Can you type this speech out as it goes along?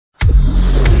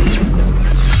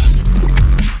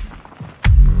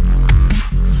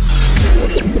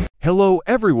Hello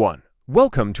everyone,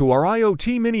 welcome to our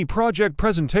IoT mini project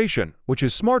presentation, which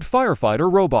is Smart Firefighter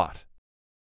Robot.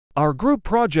 Our group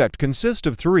project consists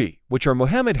of three, which are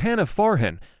Mohammed Haniff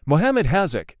Farhan, Mohammed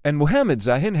Haziq, and Mohammed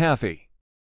Zahin Hafiy.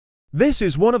 This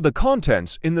is one of the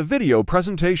contents in the video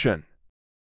presentation.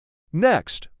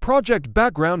 Next, project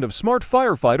background of Smart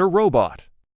Firefighter Robot.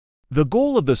 The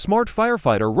goal of the Smart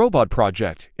Firefighter Robot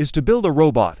project is to build a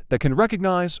robot that can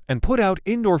recognize and put out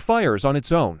indoor fires on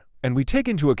its own, and we take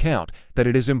into account that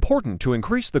it is important to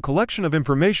increase the collection of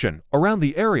information around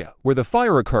the area where the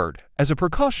fire occurred as a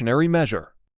precautionary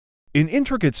measure. In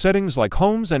intricate settings like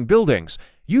homes and buildings,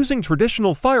 using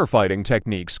traditional firefighting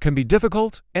techniques can be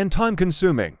difficult and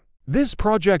time-consuming. This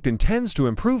project intends to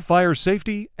improve fire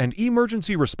safety and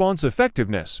emergency response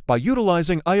effectiveness by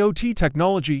utilizing IoT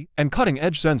technology and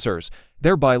cutting-edge sensors,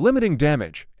 thereby limiting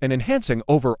damage and enhancing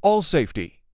overall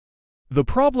safety. The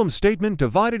problem statement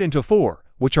divided into four,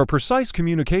 which are precise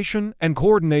communication and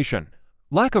coordination,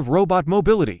 lack of robot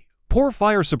mobility, poor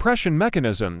fire suppression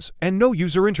mechanisms, and no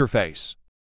user interface.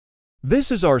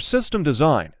 This is our system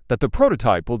design that the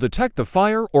prototype will detect the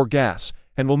fire or gas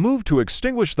and will move to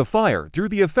extinguish the fire through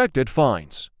the effect it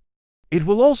finds. It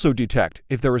will also detect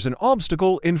if there is an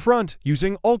obstacle in front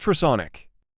using ultrasonic.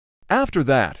 After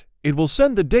that, it will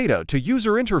send the data to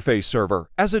user interface server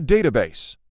as a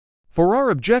database. For our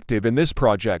objective in this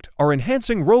project are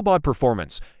enhancing robot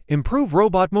performance, improve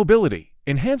robot mobility,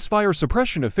 enhance fire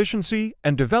suppression efficiency,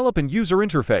 and develop an user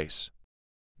interface.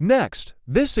 Next,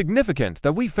 this significant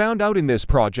that we found out in this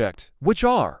project, which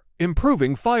are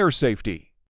improving fire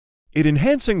safety,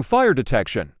 enhancing fire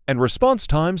detection and response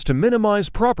times to minimize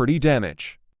property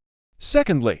damage.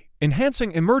 Secondly,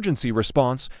 enhancing emergency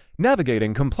response,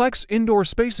 navigating complex indoor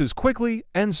spaces quickly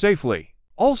and safely.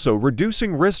 Also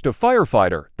reducing risk to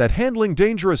firefighter that handling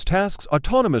dangerous tasks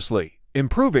autonomously,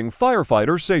 improving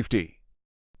firefighter safety.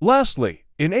 Lastly,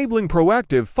 enabling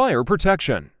proactive fire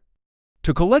protection.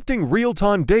 To collecting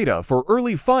real-time data for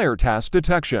early fire task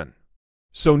detection.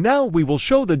 So now we will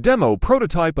show the demo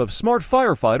prototype of Smart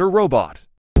Firefighter Robot.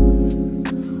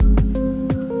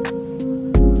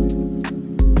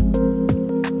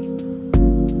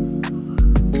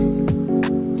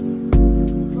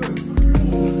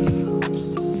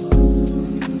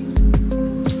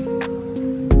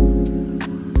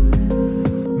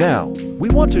 Now, we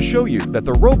want to show you that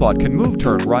the robot can move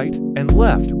turn right and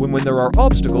left when there are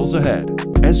obstacles ahead.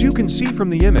 As you can see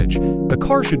from the image, the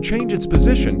car should change its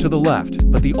position to the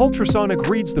left, but the ultrasonic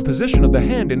reads the position of the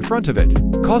hand in front of it,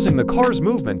 causing the car's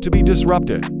movement to be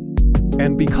disrupted.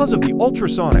 And because of the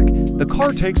ultrasonic, the car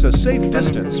takes a safe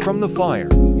distance from the fire.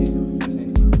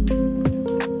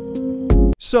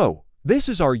 So, this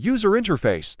is our user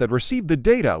interface that received the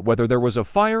data whether there was a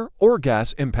fire or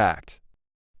gas impact.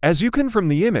 As you can from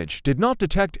the image, did not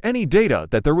detect any data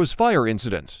that there was fire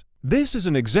incident. This is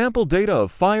an example data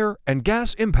of fire and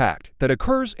gas impact that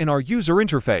occurs in our user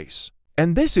interface.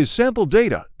 And this is sample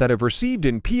data that I've received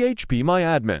in PHP My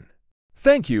Admin.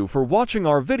 Thank you for watching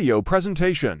our video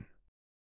presentation.